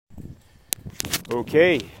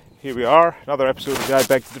Okay, here we are, another episode of the I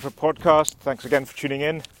Beg to Differ podcast. Thanks again for tuning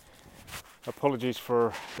in. Apologies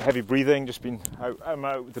for the heavy breathing, I'm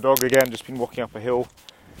out with the dog again, just been walking up a hill.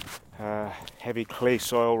 Heavy clay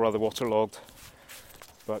soil, rather waterlogged,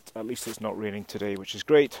 but at least it's not raining today, which is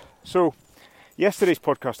great. So, yesterday's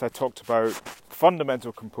podcast I talked about a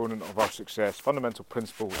fundamental component of our success, fundamental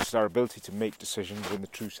principle, which is our ability to make decisions in the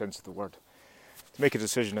true sense of the word. To make a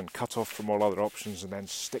decision and cut off from all other options and then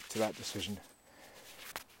stick to that decision.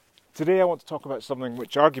 Today I want to talk about something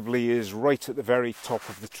which arguably is right at the very top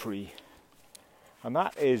of the tree, and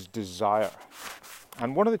that is desire.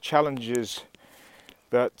 And one of the challenges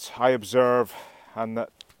that I observe and that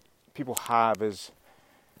people have is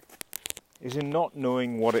in not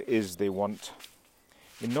knowing what it is they want,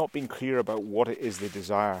 in not being clear about what it is they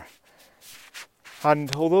desire.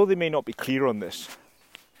 And although they may not be clear on this,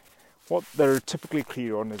 what they're typically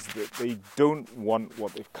clear on is that they don't want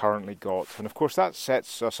what they've currently got. And of course that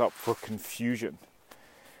sets us up for confusion.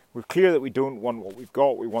 We're clear that we don't want what we've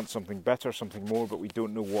got, we want something better, something more, but we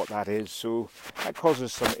don't know what that is. So that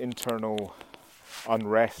causes some internal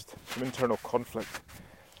unrest, some internal conflict.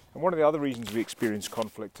 And one of the other reasons we experience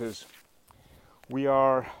conflict is we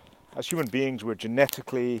are, as human beings, we're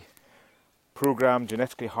genetically programmed,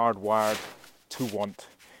 genetically hardwired to want.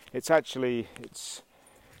 It's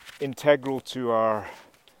integral to our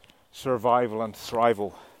survival and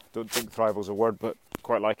thrival. Don't think thrival is a word, but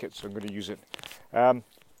quite like it, so I'm going to use it.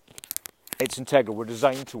 It's integral. We're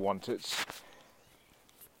designed to want. It's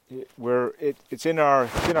in our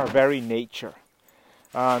very nature.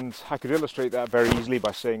 And I could illustrate that very easily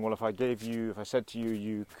by saying, well, if I said to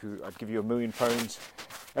you, I'd give you £1 million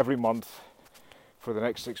every month for the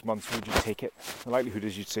next 6 months, would you take it? The likelihood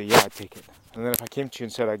is you'd say, yeah, I'd take it. And then if I came to you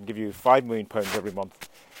and said I can give you £5 million every month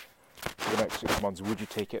for the next 6 months, would you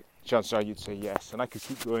take it? Chances are you'd say yes. And I could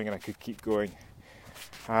keep going and I could keep going.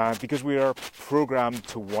 Because we are programmed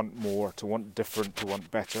to want more, to want different, to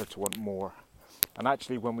want better, to want more. And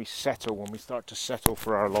actually when we start to settle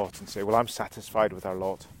for our lot and say, well, I'm satisfied with our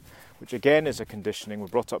lot, which again is a conditioning. We're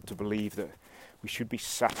brought up to believe that we should be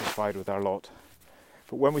satisfied with our lot.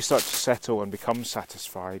 But when we start to settle and become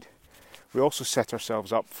satisfied, we also set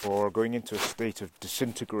ourselves up for going into a state of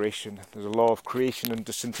disintegration. There's a law of creation and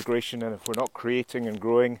disintegration, and if we're not creating and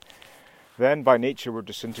growing, then by nature we're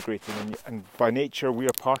disintegrating. And by nature we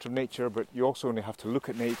are part of nature, but you also only have to look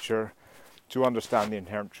at nature to understand the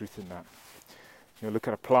inherent truth in that. Look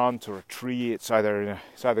at a plant or a tree, it's either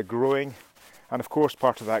growing, and of course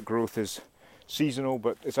part of that growth is seasonal,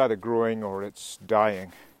 but it's either growing or it's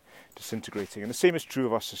dying, disintegrating. And the same is true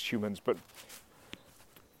of us as humans. But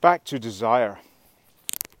back to desire.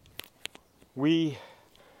 We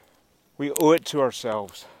owe it to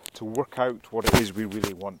ourselves to work out what it is we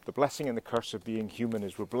really want. The blessing and the curse of being human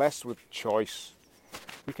is we're blessed with choice.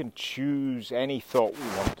 We can choose any thought we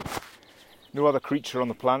want. No other creature on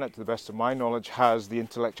the planet, to the best of my knowledge, has the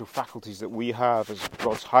intellectual faculties that we have as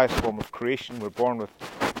God's highest form of creation. We're born with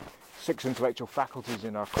 6 intellectual faculties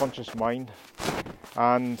in our conscious mind,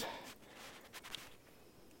 and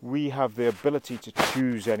we have the ability to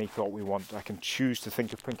choose any thought we want. I can choose to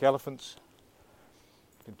think of pink elephants.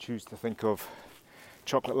 I can choose to think of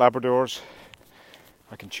chocolate Labradors.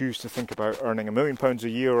 I can choose to think about earning £1 million a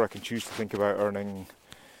year, or I can choose to think about earning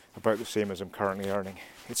about the same as I'm currently earning.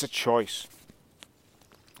 It's a choice.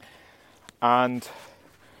 And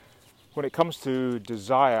when it comes to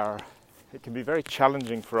desire, it can be very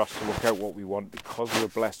challenging for us to work out what we want because we're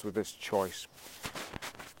blessed with this choice.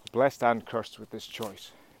 Blessed and cursed with this choice.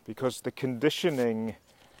 Because the conditioning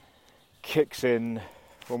kicks in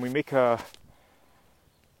when we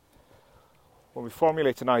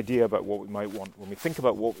formulate an idea about what we might want. When we think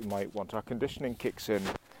about what we might want, our conditioning kicks in.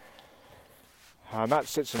 And that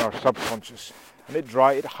sits in our subconscious. And it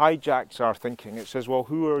hijacks our thinking. It says, well,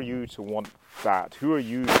 who are you to want that? Who are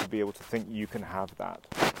you to be able to think you can have that?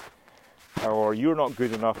 Or you're not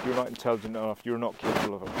good enough, you're not intelligent enough, you're not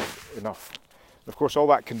capable of enough. Of course, all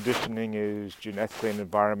that conditioning is genetically and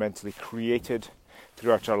environmentally created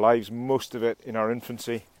throughout our lives, most of it in our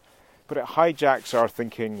infancy. But it hijacks our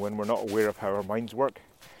thinking when we're not aware of how our minds work.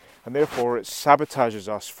 And therefore, it sabotages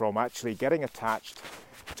us from actually getting attached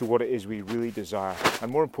to what it is we really desire.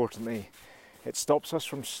 And more importantly, it stops us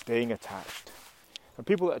from staying attached. And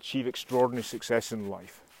people that achieve extraordinary success in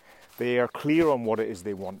life, they are clear on what it is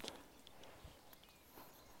they want.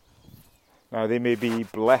 Now, they may be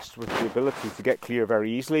blessed with the ability to get clear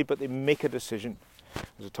very easily, but they make a decision.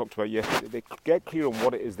 As I talked about yesterday, they get clear on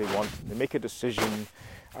what it is they want. They make a decision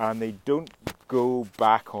and they don't go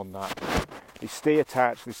back on that. They stay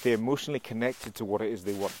attached, they stay emotionally connected to what it is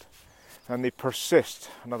they want. and they persist.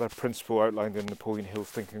 Another principle outlined in Napoleon Hill's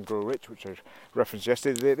Think and Grow Rich, which I referenced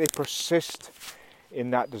yesterday, they persist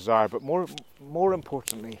in that desire, but more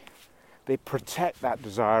importantly, they protect that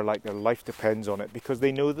desire like their life depends on it, because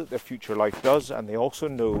they know that their future life does, and they also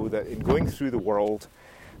know that in going through the world,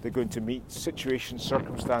 they're going to meet situations,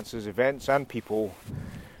 circumstances, events, and people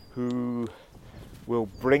who will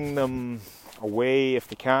bring them away, if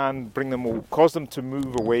they can, cause them to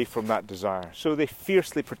move away from that desire. So they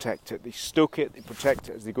fiercely protect it, they stoke it, they protect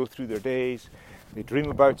it as they go through their days, they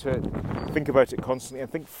dream about it, think about it constantly,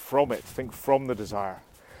 and think from the desire.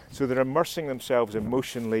 So they're immersing themselves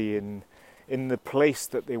emotionally in the place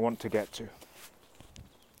that they want to get to.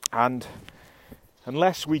 And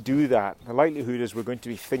unless we do that, the likelihood is we're going to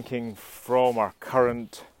be thinking from our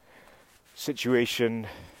current situation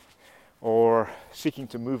or seeking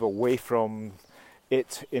to move away from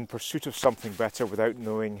it in pursuit of something better without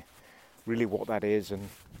knowing really what that is. And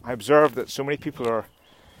I observe that so many people are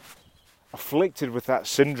afflicted with that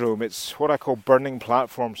syndrome. It's what I call burning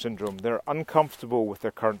platform syndrome. They're uncomfortable with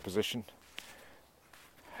their current position.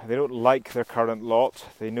 They don't like their current lot.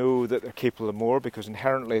 They know that they're capable of more, because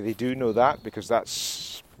inherently they do know that, because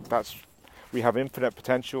that's we have infinite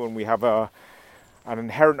potential, and we have an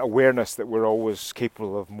inherent awareness that we're always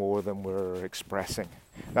capable of more than we're expressing.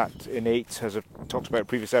 That innate, as I've talked about in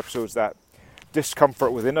previous episodes, that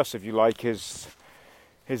discomfort within us, if you like, is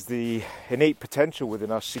the innate potential within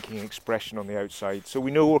us seeking expression on the outside. So we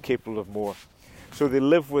know we're capable of more. So they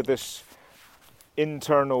live with this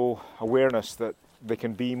internal awareness that they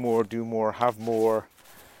can be more, do more, have more,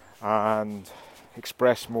 and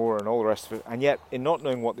express more, and all the rest of it. And yet, in not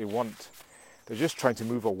knowing what they want, they're just trying to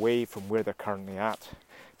move away from where they're currently at,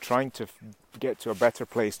 trying to get to a better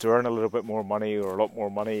place, to earn a little bit more money, or a lot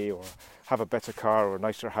more money, or have a better car, or a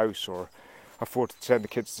nicer house, or afford to send the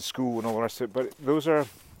kids to school, and all the rest of it. But those are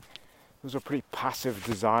pretty passive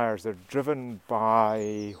desires. They're driven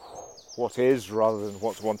by what is rather than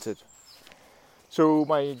what's wanted. So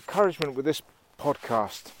my encouragement with this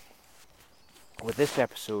podcast, with this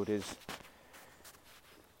episode, is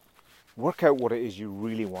work out what it is you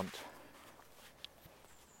really want.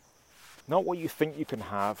 Not what you think you can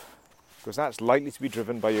have, because that's likely to be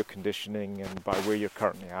driven by your conditioning and by where you're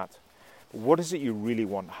currently at. But what is it you really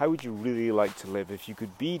want? How would you really like to live? If you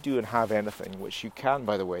could be, do, and have anything, which you can,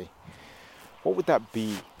 by the way, what would that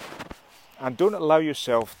be? And don't allow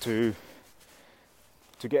yourself to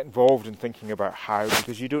get involved in thinking about how,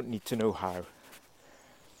 because you don't need to know how.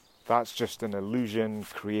 That's just an illusion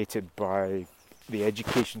created by the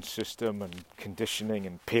education system and conditioning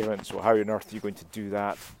and parents. Well, how on earth are you going to do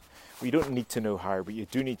that? Well, you don't need to know how, but you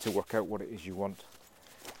do need to work out what it is you want.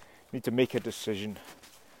 You need to make a decision.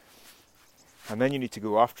 And then you need to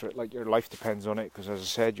go after it like your life depends on it, because as I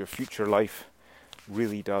said, your future life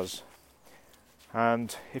really does.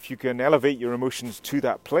 And if you can elevate your emotions to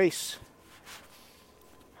that place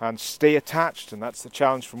and stay attached, and that's the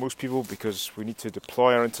challenge for most people, because we need to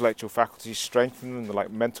deploy our intellectual faculties, strengthen them like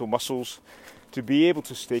mental muscles, to be able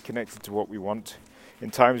to stay connected to what we want in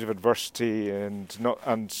times of adversity and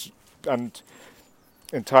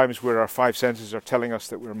in times where our five senses are telling us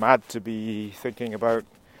that we're mad to be thinking about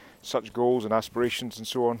such goals and aspirations and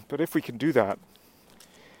so on. But if we can do that,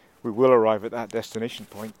 we will arrive at that destination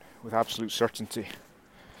point with absolute certainty,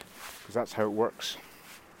 because that's how it works.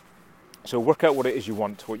 So work out what it is you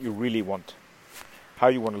want, what you really want, how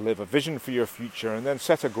you want to live, a vision for your future, and then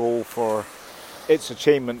set a goal for its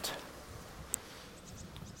achievement.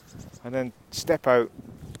 And then step out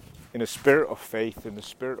in a spirit of faith, in the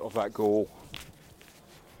spirit of that goal,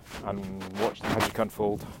 and watch the magic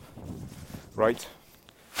unfold. Right?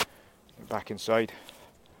 Back inside.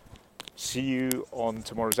 See you on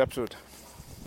tomorrow's episode.